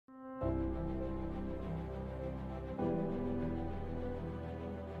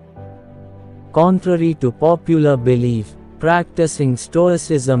Contrary to popular belief, practicing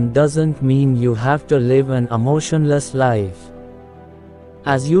Stoicism doesn't mean you have to live an emotionless life.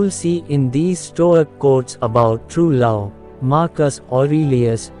 As you'll see in these Stoic quotes about true love, Marcus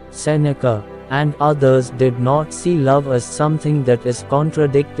Aurelius, Seneca, and others did not see love as something that is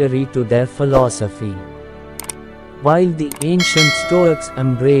contradictory to their philosophy. While the ancient Stoics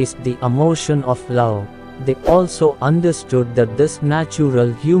embraced the emotion of love, they also understood that this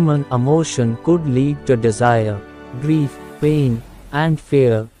natural human emotion could lead to desire, grief, pain, and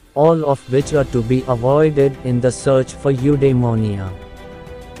fear, all of which are to be avoided in the search for eudaimonia.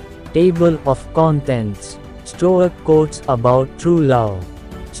 Table of Contents. Stoic quotes about true love.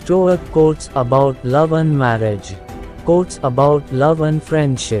 Stoic quotes about love and marriage. Quotes about love and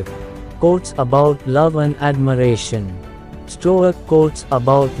friendship. Quotes about love and admiration. Stoic quotes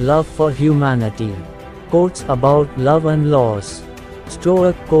about love for humanity. Quotes about love and loss.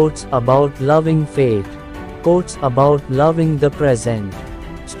 Stoic quotes about loving fate. Quotes about loving the present.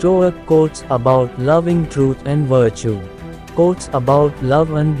 Stoic quotes about loving truth and virtue. Quotes about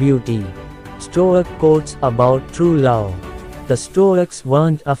love and beauty. Stoic quotes about true love. The Stoics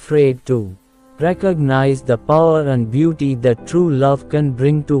weren't afraid to recognize the power and beauty that true love can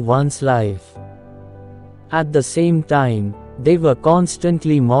bring to one's life. At the same time, they were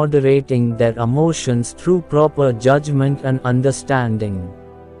constantly moderating their emotions through proper judgment and understanding.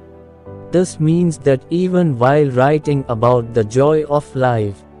 This means that even while writing about the joy of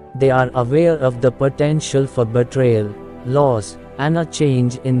life, they are aware of the potential for betrayal, loss, and a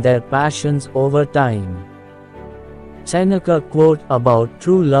change in their passions over time. Seneca quote about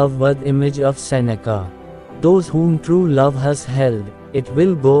true love with image of Seneca. Those whom true love has held, it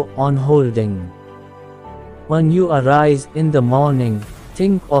will go on holding. When you arise in the morning,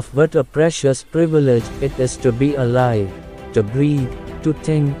 think of what a precious privilege it is to be alive, to breathe, to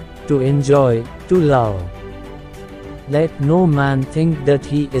think, to enjoy, to love. Let no man think that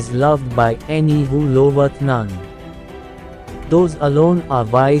he is loved by any who loveth none. Those alone are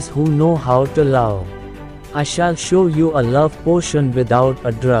wise who know how to love. I shall show you a love potion without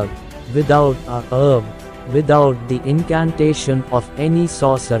a drug, without a herb, without the incantation of any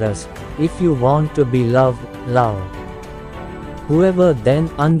sorceress. If you want to be loved, love. Whoever then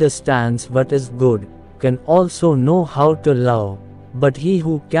understands what is good, can also know how to love, but he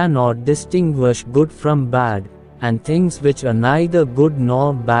who cannot distinguish good from bad, and things which are neither good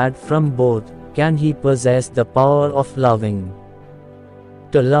nor bad from both, can he possess the power of loving.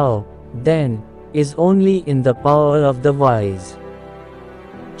 To love, then, is only in the power of the wise.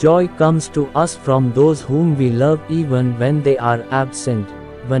 Joy comes to us from those whom we love even when they are absent.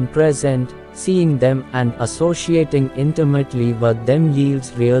 When present, seeing them and associating intimately with them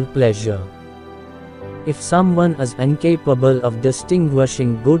yields real pleasure. If someone is incapable of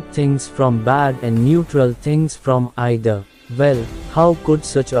distinguishing good things from bad and neutral things from either, well, how could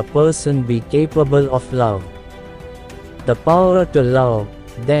such a person be capable of love? The power to love,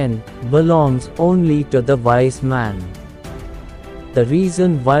 then, belongs only to the wise man. The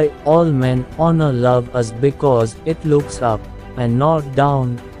reason why all men honor love is because it looks up, and not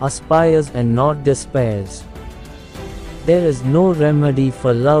down, aspires and not despairs. There is no remedy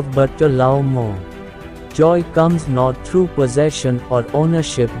for love but to love more. Joy comes not through possession or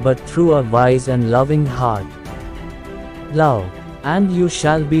ownership but through a wise and loving heart. Love, and you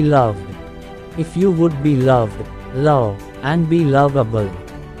shall be loved. If you would be loved, love, and be lovable.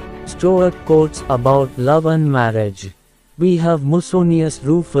 Stoic quotes about love and marriage. We have Musonius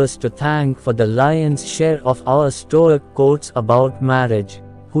Rufus to thank for the lion's share of our Stoic quotes about marriage,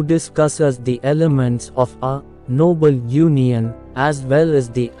 who discusses the elements of a noble union, as well as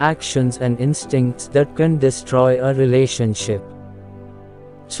the actions and instincts that can destroy a relationship.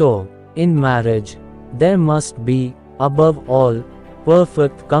 So, in marriage, there must be, above all,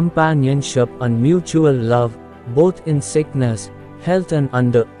 perfect companionship and mutual love, both in sickness, health and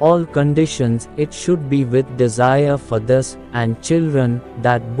under all conditions. It should be with desire for this, and children,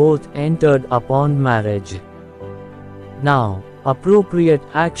 that both entered upon marriage. Now, appropriate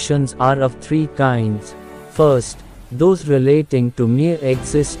actions are of three kinds. First, those relating to mere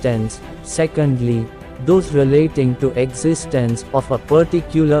existence. Secondly, those relating to existence of a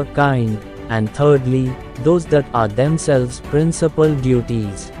particular kind. And thirdly, those that are themselves principal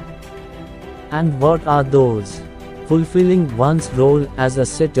duties. And what are those? Fulfilling one's role as a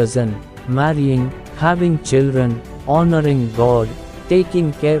citizen, marrying, having children, honoring God,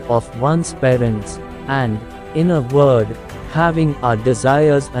 taking care of one's parents, and, in a word, having our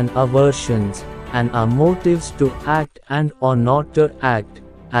desires and aversions, and our motives to act and or not to act,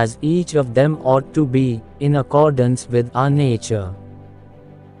 as each of them ought to be, in accordance with our nature.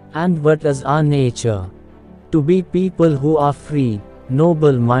 And what is our nature? To be people who are free,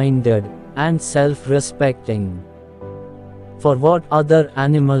 noble-minded, and self-respecting. For what other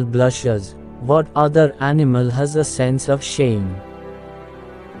animal blushes? What other animal has a sense of shame?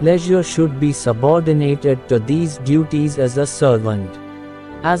 Leisure should be subordinated to these duties as a servant,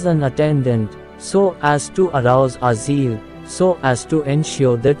 as an attendant, so as to arouse our zeal, so as to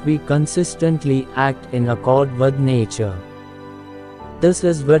ensure that we consistently act in accord with nature. This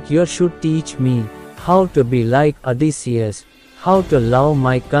is what you should teach me, how to be like Odysseus, how to love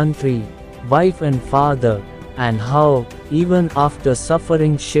my country, wife and father, and how, even after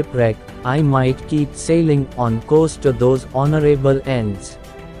suffering shipwreck, I might keep sailing on course to those honorable ends.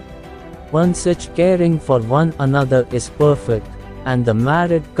 One such caring for one another is perfect, and the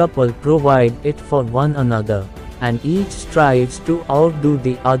married couple provide it for one another, and each strives to outdo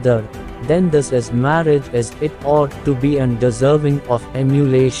the other, then this is marriage as it ought to be and deserving of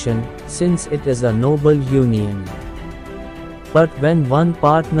emulation, since it is a noble union. But when one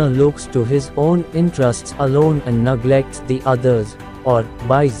partner looks to his own interests alone and neglects the others, or,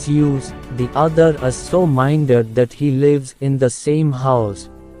 by Zeus, the other is so minded that he lives in the same house,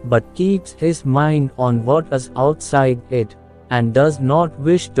 but keeps his mind on what is outside it, and does not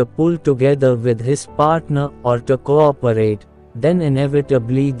wish to pull together with his partner or to cooperate, then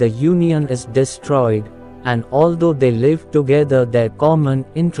inevitably the union is destroyed, and although they live together their common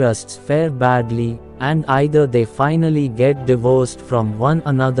interests fare badly, and either they finally get divorced from one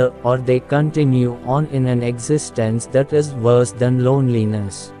another or they continue on in an existence that is worse than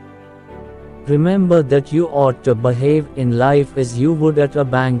loneliness. Remember that you ought to behave in life as you would at a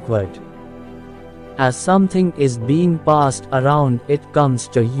banquet. As something is being passed around, it comes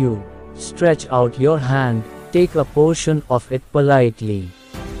to you. Stretch out your hand, take a portion of it politely.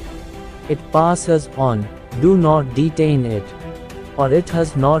 It passes on, do not detain it. Or it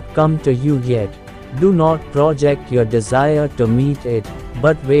has not come to you yet, do not project your desire to meet it,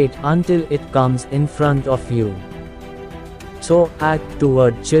 but wait until it comes in front of you. So act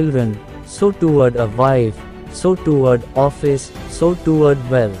toward children, so toward a wife, so toward office, so toward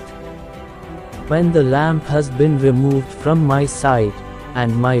wealth. When the lamp has been removed from my sight,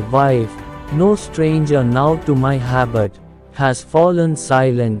 and my wife, no stranger now to my habit, has fallen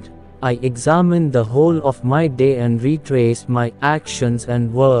silent, I examine the whole of my day and retrace my actions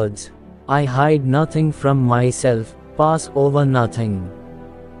and words. I hide nothing from myself, pass over nothing.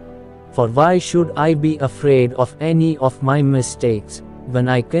 For why should I be afraid of any of my mistakes, when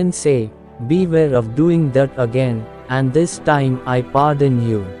I can say, beware of doing that again, and this time I pardon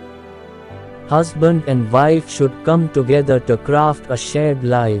you. Husband and wife should come together to craft a shared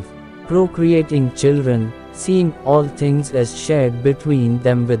life, procreating children, seeing all things as shared between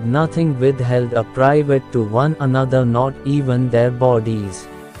them with nothing withheld or private to one another, not even their bodies.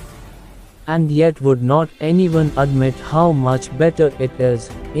 And yet would not anyone admit how much better it is,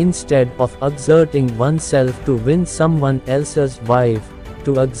 instead of exerting oneself to win someone else's wife,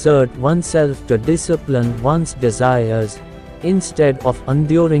 to exert oneself to discipline one's desires, instead of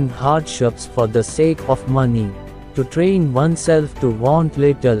enduring hardships for the sake of money, to train oneself to want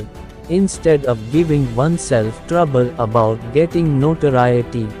little, instead of giving oneself trouble about getting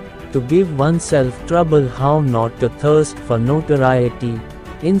notoriety, to give oneself trouble how not to thirst for notoriety,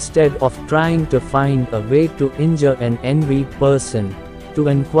 instead of trying to find a way to injure an envied person, to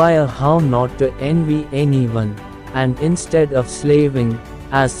inquire how not to envy anyone, and instead of slaving,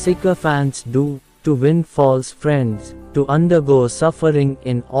 as sycophants do, to win false friends, to undergo suffering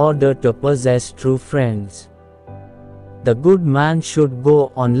in order to possess true friends. The good man should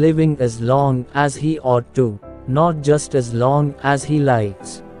go on living as long as he ought to, not just as long as he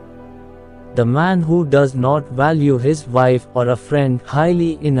likes. The man who does not value his wife or a friend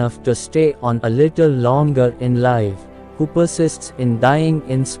highly enough to stay on a little longer in life, who persists in dying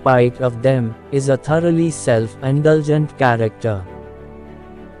in spite of them, is a thoroughly self-indulgent character.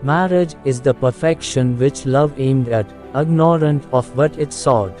 Marriage is the perfection which love aimed at, ignorant of what it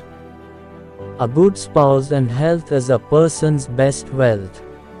sought. A good spouse and health is a person's best wealth.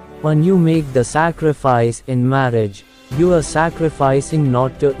 When you make the sacrifice in marriage, you are sacrificing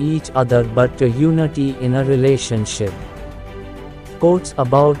not to each other but to unity in a relationship. Quotes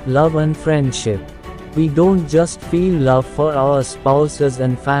about love and friendship. We don't just feel love for our spouses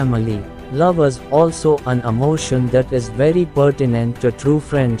and family. Love is also an emotion that is very pertinent to true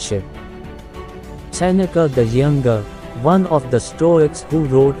friendship. Seneca the Younger, one of the Stoics who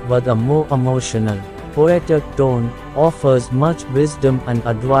wrote with a more emotional, poetic tone, offers much wisdom and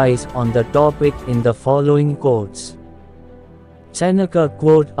advice on the topic in the following quotes. Seneca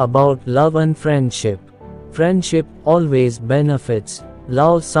quote about love and friendship. Friendship always benefits,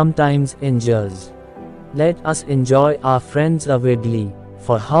 love sometimes injures. Let us enjoy our friends avidly,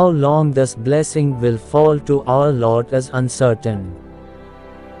 for how long this blessing will fall to our lot is uncertain.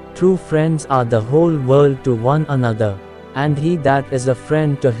 True friends are the whole world to one another, and he that is a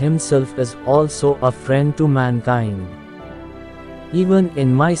friend to himself is also a friend to mankind. Even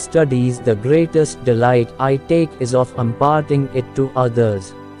in my studies the greatest delight I take is of imparting it to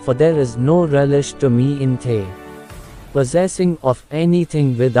others, for there is no relish to me in possessing of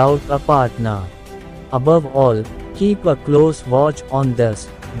anything without a partner. Above all, keep a close watch on this,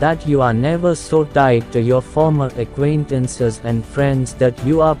 that you are never so tied to your former acquaintances and friends that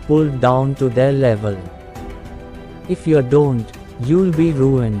you are pulled down to their level. If you don't, you'll be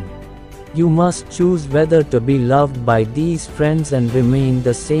ruined. You must choose whether to be loved by these friends and remain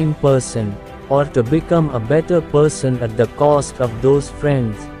the same person, or to become a better person at the cost of those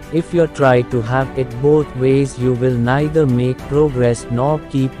friends. If you try to have it both ways, you will neither make progress nor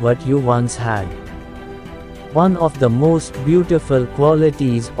keep what you once had. One of the most beautiful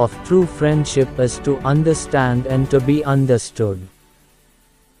qualities of true friendship is to understand and to be understood.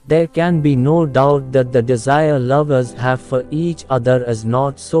 There can be no doubt that the desire lovers have for each other is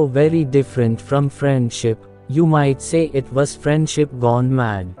not so very different from friendship. You might say it was friendship gone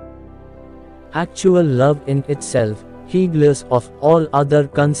mad. Actual love in itself, heedless of all other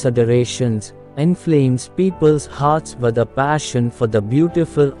considerations, inflames people's hearts with a passion for the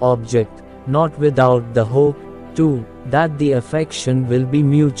beautiful object, not without the hope, too, that the affection will be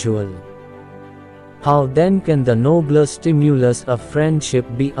mutual. How then can the nobler stimulus of friendship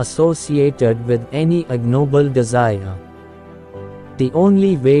be associated with any ignoble desire? The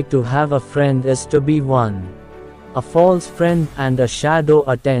only way to have a friend is to be one. A false friend and a shadow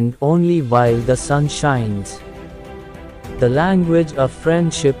attend only while the sun shines. The language of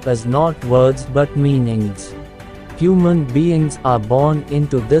friendship is not words but meanings. Human beings are born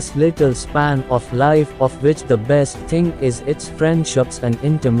into this little span of life, of which the best thing is its friendships and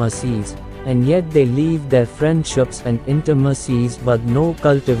intimacies, and yet they leave their friendships and intimacies with no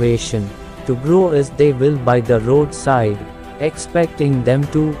cultivation, to grow as they will by the roadside, expecting them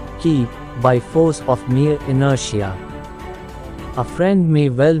to keep, by force of mere inertia. A friend may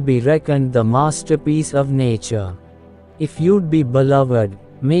well be reckoned the masterpiece of nature. If you'd be beloved,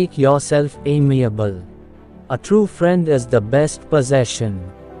 make yourself amiable. A true friend is the best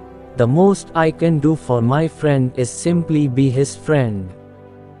possession. The most I can do for my friend is simply be his friend.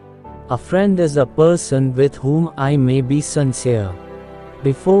 A friend is a person with whom I may be sincere.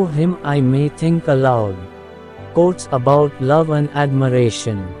 Before him I may think aloud. Quotes about love and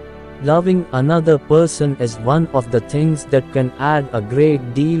admiration. Loving another person is one of the things that can add a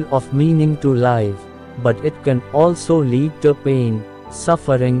great deal of meaning to life, but it can also lead to pain,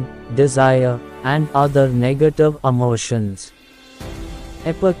 suffering, desire, and other negative emotions.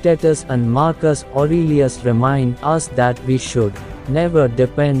 Epictetus and Marcus Aurelius remind us that we should never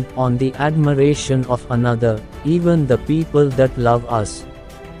depend on the admiration of another, even the people that love us.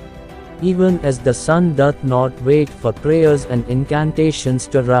 Even as the sun doth not wait for prayers and incantations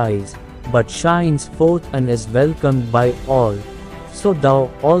to rise, but shines forth and is welcomed by all, so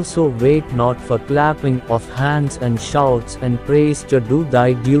thou also wait not for clapping of hands and shouts and praise to do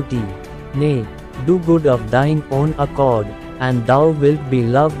thy duty. Nay, do good of thine own accord, and thou wilt be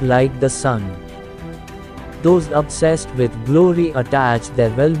loved like the sun. Those obsessed with glory attach their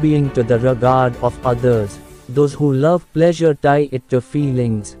well-being to the regard of others. Those who love pleasure tie it to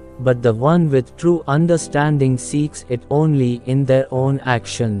feelings, but the one with true understanding seeks it only in their own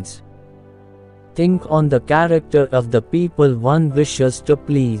actions. Think on the character of the people one wishes to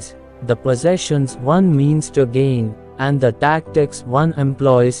please, the possessions one means to gain, and the tactics one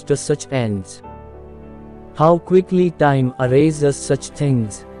employs to such ends. How quickly time erases such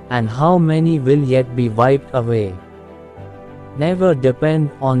things, and how many will yet be wiped away. Never depend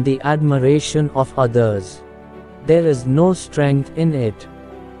on the admiration of others. There is no strength in it.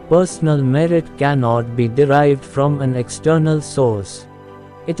 Personal merit cannot be derived from an external source.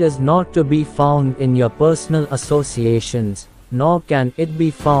 It is not to be found in your personal associations, nor can it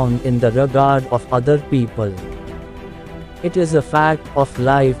be found in the regard of other people. It is a fact of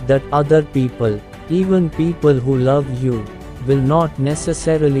life that other people, even people who love you, will not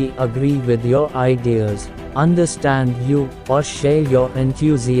necessarily agree with your ideas, understand you, or share your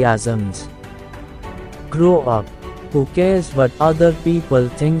enthusiasms. Grow up. Who cares what other people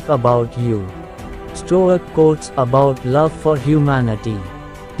think about you? Stoic quotes about love for humanity.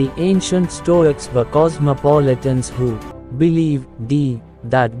 The ancient Stoics were cosmopolitans who believed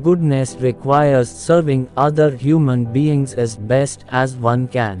that goodness requires serving other human beings as best as one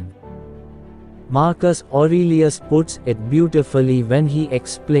can. Marcus Aurelius puts it beautifully when he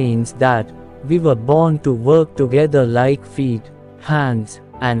explains that we were born to work together like feet, hands,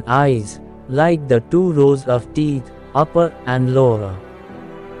 and eyes, like the two rows of teeth, upper and lower.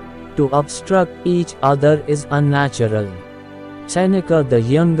 To obstruct each other is unnatural. Seneca the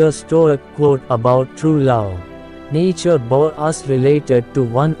younger Stoic quote about true love. Nature bore us related to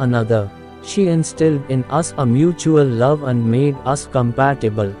one another. She instilled in us a mutual love and made us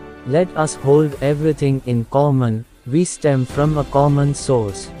compatible. Let us hold everything in common. We stem from a common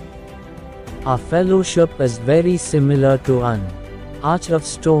source. Our fellowship is very similar to an arch of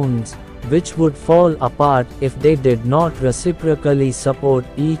stones, which would fall apart if they did not reciprocally support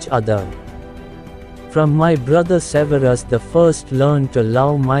each other. From my brother Severus the first learned to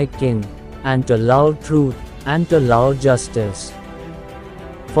love my king, and to love truth, and to love justice.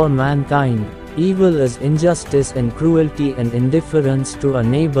 For mankind, evil is injustice and cruelty and indifference to a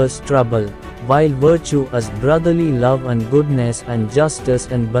neighbor's trouble, while virtue is brotherly love and goodness and justice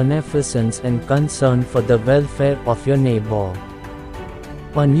and beneficence and concern for the welfare of your neighbor.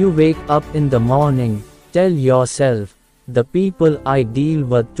 When you wake up in the morning, tell yourself, the people I deal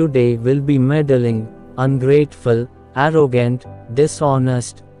with today will be meddling, ungrateful, arrogant,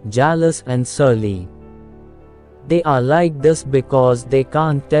 dishonest, jealous and surly. They are like this because they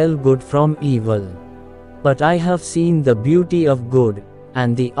can't tell good from evil. But I have seen the beauty of good,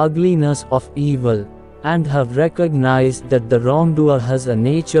 and the ugliness of evil, and have recognized that the wrongdoer has a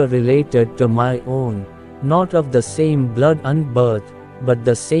nature related to my own, not of the same blood and birth, but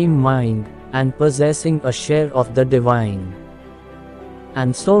the same mind, and possessing a share of the divine.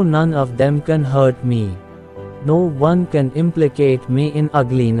 And so none of them can hurt me. No one can implicate me in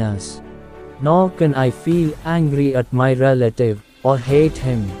ugliness. Nor can I feel angry at my relative, or hate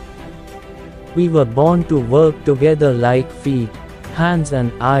him. We were born to work together like feet, hands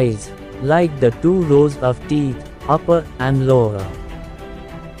and eyes, like the two rows of teeth, upper and lower.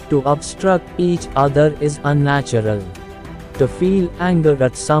 To obstruct each other is unnatural. To feel anger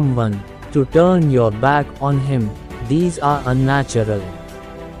at someone, to turn your back on him, these are unnatural.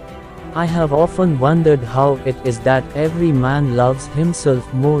 I have often wondered how it is that every man loves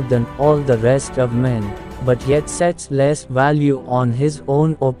himself more than all the rest of men, but yet sets less value on his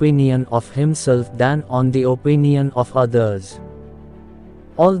own opinion of himself than on the opinion of others.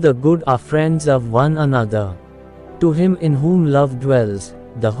 All the good are friends of one another. To him in whom love dwells,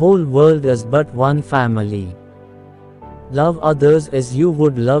 the whole world is but one family. Love others as you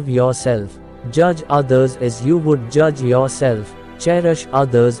would love yourself. Judge others as you would judge yourself. Cherish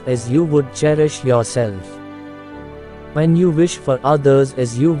others as you would cherish yourself. When you wish for others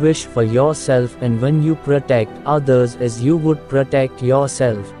as you wish for yourself, and when you protect others as you would protect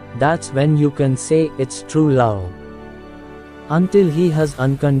yourself, that's when you can say it's true love. Until he has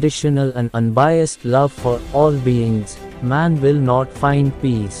unconditional and unbiased love for all beings, man will not find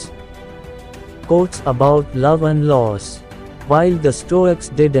peace. Quotes about love and loss. While the Stoics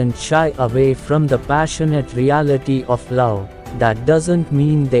didn't shy away from the passionate reality of love, that doesn't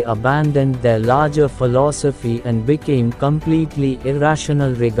mean they abandoned their larger philosophy and became completely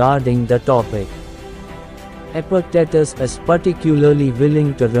irrational regarding the topic. Epictetus is particularly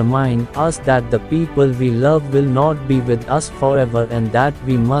willing to remind us that the people we love will not be with us forever, and that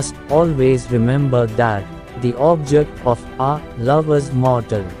we must always remember that the object of our love is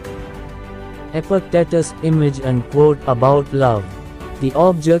mortal. Epictetus' image and quote about love. The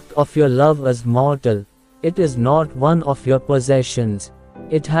object of your love is mortal. It is not one of your possessions.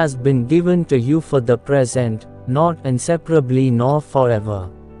 It has been given to you for the present, not inseparably nor forever.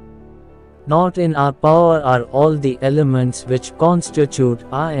 Not in our power are all the elements which constitute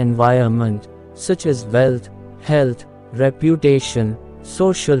our environment, such as wealth, health, reputation,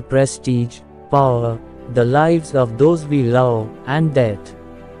 social prestige, power, the lives of those we love, and death.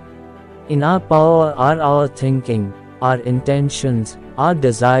 In our power are our thinking, our intentions, our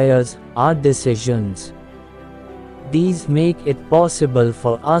desires, our decisions. These make it possible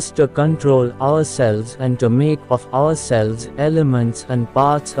for us to control ourselves and to make of ourselves elements and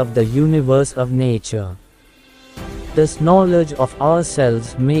parts of the universe of nature. This knowledge of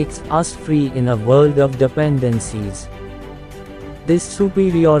ourselves makes us free in a world of dependencies. This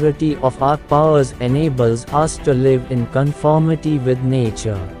superiority of our powers enables us to live in conformity with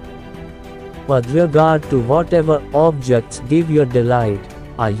nature. With regard to whatever objects give you delight,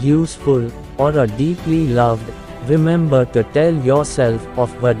 are useful, or are deeply loved, remember to tell yourself of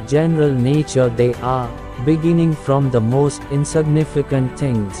what general nature they are, beginning from the most insignificant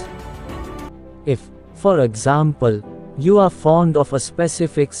things. If, for example, you are fond of a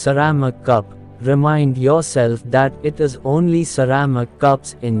specific ceramic cup, remind yourself that it is only ceramic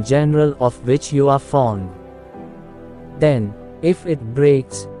cups in general of which you are fond. Then, if it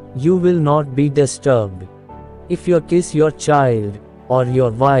breaks, you will not be disturbed. If you kiss your child, or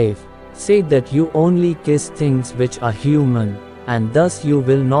your wife, say that you only kiss things which are human, and thus you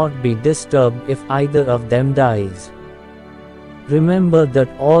will not be disturbed if either of them dies. Remember that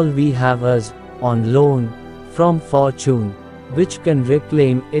all we have is, on loan, from fortune, which can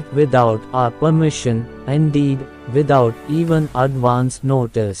reclaim it without our permission, indeed, without even advance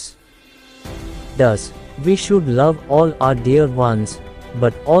notice. Thus, we should love all our dear ones,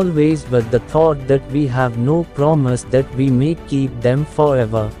 but always with the thought that we have no promise that we may keep them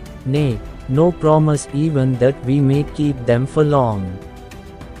forever, nay, no promise even that we may keep them for long.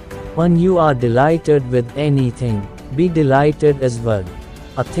 When you are delighted with anything, be delighted as well.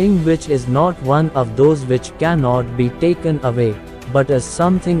 A thing which is not one of those which cannot be taken away, but as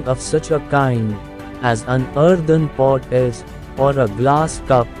something of such a kind, as an earthen pot is, or a glass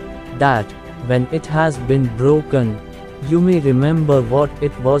cup, that, when it has been broken, you may remember what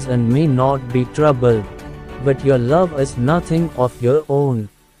it was and may not be troubled. But your love is nothing of your own.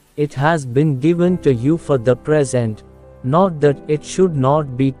 It has been given to you for the present, not that it should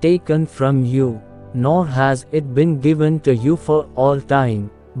not be taken from you, nor has it been given to you for all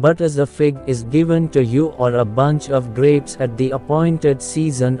time, but as a fig is given to you or a bunch of grapes at the appointed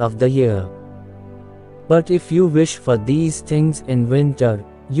season of the year. But if you wish for these things in winter,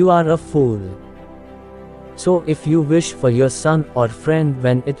 you are a fool. So if you wish for your son or friend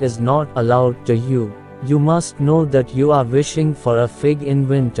when it is not allowed to you, you must know that you are wishing for a fig in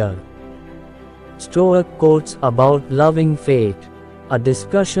winter. Stoic quotes about loving fate. A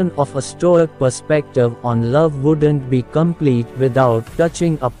discussion of a Stoic perspective on love wouldn't be complete without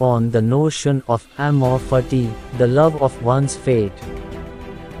touching upon the notion of amor fati, the love of one's fate.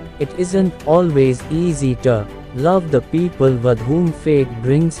 It isn't always easy to love the people with whom fate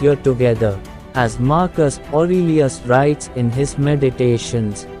brings you together, as Marcus Aurelius writes in his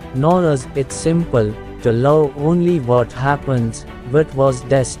Meditations, nor is it simple to love only what happens, but was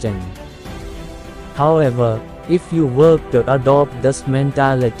destined. However, if you work to adopt this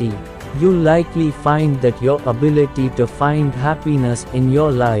mentality, you'll likely find that your ability to find happiness in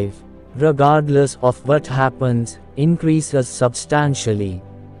your life, regardless of what happens, increases substantially.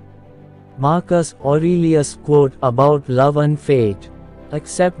 Marcus Aurelius quote about love and fate: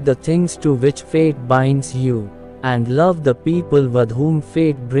 accept the things to which fate binds you, and love the people with whom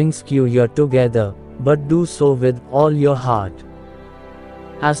fate brings you together, but do so with all your heart.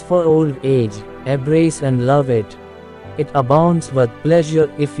 As for old age, embrace and love it. It abounds with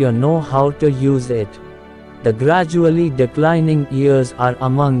pleasure if you know how to use it. The gradually declining years are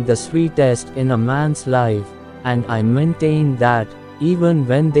among the sweetest in a man's life, and I maintain that, even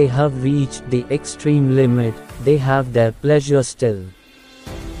when they have reached the extreme limit, they have their pleasure still.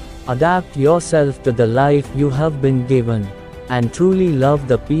 Adapt yourself to the life you have been given, and truly love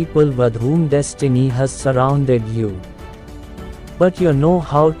the people with whom destiny has surrounded you. But you know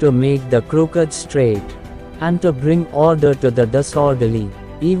how to make the crooked straight, and to bring order to the disorderly.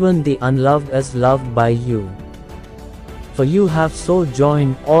 Even the unloved is loved by you. For you have so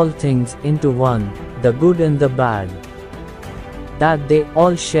joined all things into one, the good and the bad, that they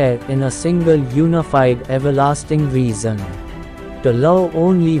all share in a single unified everlasting reason. To love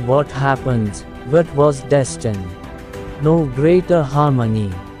only what happens, what was destined. No greater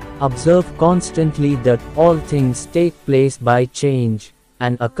harmony. Observe constantly that all things take place by change,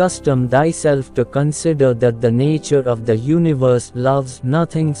 and accustom thyself to consider that the nature of the universe loves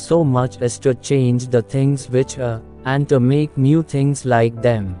nothing so much as to change the things which are, and to make new things like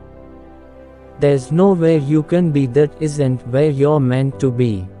them. There's nowhere you can be that isn't where you're meant to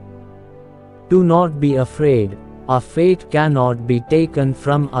be. Do not be afraid. Our fate cannot be taken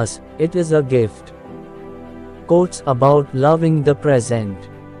from us, it is a gift. Quotes about loving the present.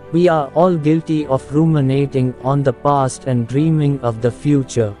 We are all guilty of ruminating on the past and dreaming of the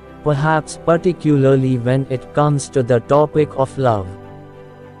future, perhaps particularly when it comes to the topic of love.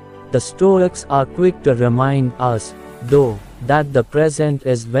 The Stoics are quick to remind us, though, that the present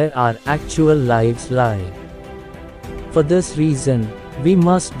is where our actual lives lie. For this reason, we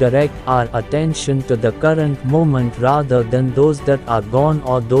must direct our attention to the current moment rather than those that are gone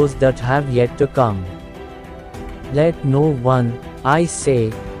or those that have yet to come. Let no one, I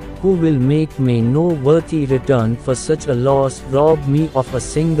say, who will make me no worthy return for such a loss rob me of a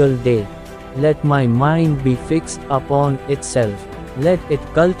single day. Let my mind be fixed upon itself. Let it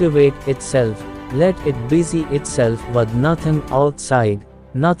cultivate itself. Let it busy itself with nothing outside,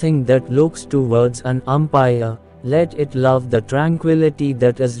 nothing that looks towards an umpire, let it love the tranquility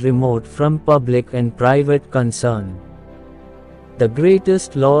that is remote from public and private concern. The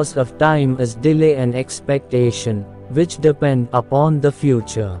greatest loss of time is delay and expectation, which depend upon the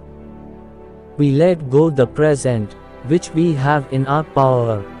future. We let go the present, which we have in our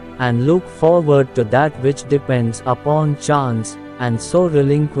power, and look forward to that which depends upon chance, and so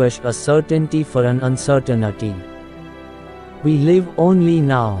relinquish a certainty for an uncertainty. We live only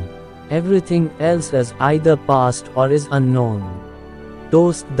now. Everything else is either past or is unknown.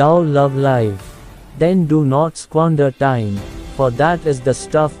 Dost thou love life? Then do not squander time, for that is the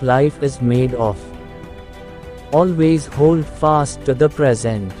stuff life is made of. Always hold fast to the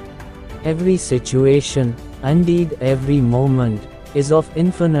present. Every situation, indeed every moment, is of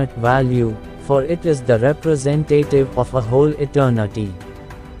infinite value, for it is the representative of a whole eternity.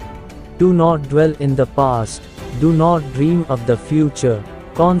 Do not dwell in the past, do not dream of the future,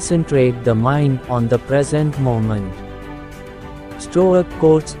 concentrate the mind on the present moment. Stoic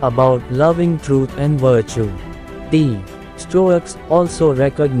quotes about loving truth and virtue. The Stoics also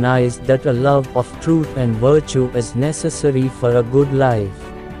recognize that a love of truth and virtue is necessary for a good life.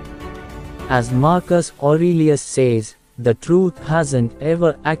 As Marcus Aurelius says, the truth hasn't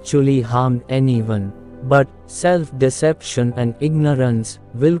ever actually harmed anyone, but self-deception and ignorance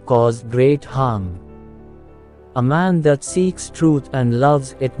will cause great harm. A man that seeks truth and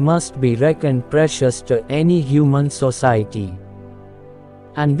loves it must be reckoned precious to any human society.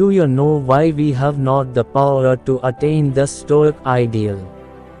 And do you know why we have not the power to attain the Stoic ideal?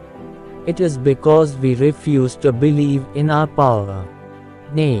 It is because we refuse to believe in our power.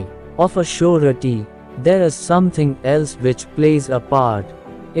 Nay, of a surety, there is something else which plays a part.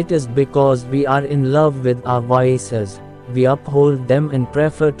 It is because we are in love with our vices. We uphold them and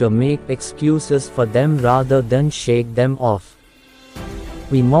prefer to make excuses for them rather than shake them off.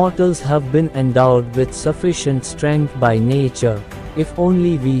 We mortals have been endowed with sufficient strength by nature. If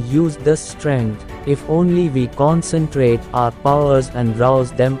only we use this strength, if only we concentrate our powers and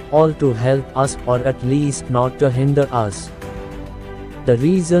rouse them all to help us or at least not to hinder us. The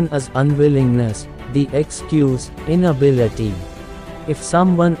reason is unwillingness, the excuse, inability. If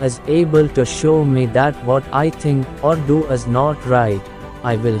someone is able to show me that what I think or do is not right,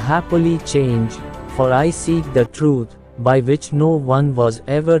 I will happily change, for I seek the truth, by which no one was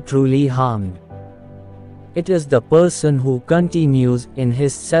ever truly harmed. It is the person who continues in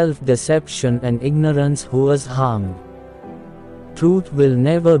his self-deception and ignorance who is harmed. Truth will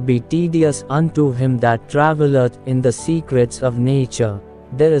never be tedious unto him that travelleth in the secrets of nature.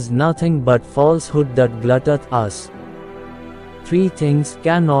 There is nothing but falsehood that glutteth us. Three things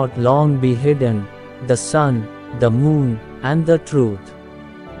cannot long be hidden: the sun, the moon, and the truth.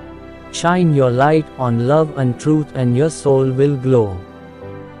 Shine your light on love and truth and your soul will glow.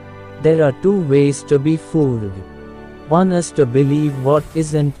 There are two ways to be fooled. One is to believe what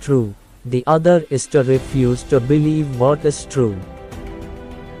isn't true, the other is to refuse to believe what is true.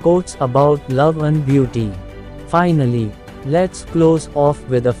 Quotes about love and beauty. Finally, let's close off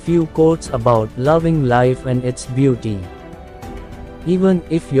with a few quotes about loving life and its beauty. Even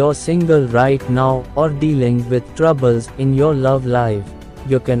if you're single right now or dealing with troubles in your love life,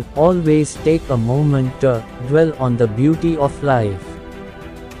 you can always take a moment to dwell on the beauty of life.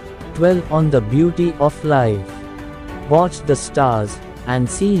 Dwell on the beauty of life. Watch the stars, and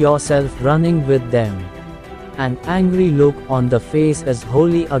see yourself running with them. An angry look on the face is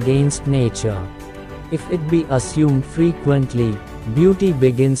wholly against nature. If it be assumed frequently, beauty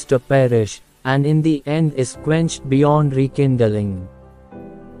begins to perish, and in the end is quenched beyond rekindling.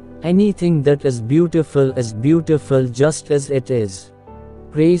 Anything that is beautiful just as it is.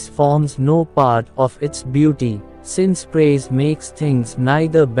 Praise forms no part of its beauty, since praise makes things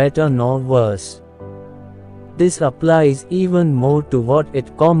neither better nor worse. This applies even more to what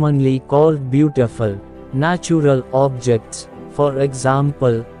is commonly called beautiful, natural objects, for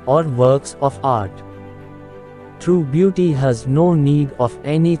example, or works of art. True beauty has no need of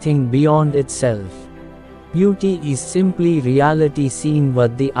anything beyond itself. Beauty is simply reality seen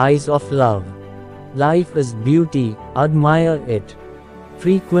with the eyes of love. Life is beauty, admire it.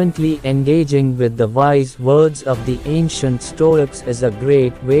 Frequently engaging with the wise words of the ancient Stoics is a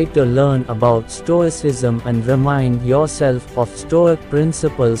great way to learn about Stoicism and remind yourself of Stoic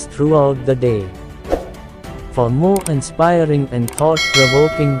principles throughout the day. For more inspiring and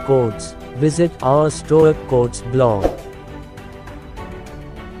thought-provoking quotes, visit our Stoic Quotes blog.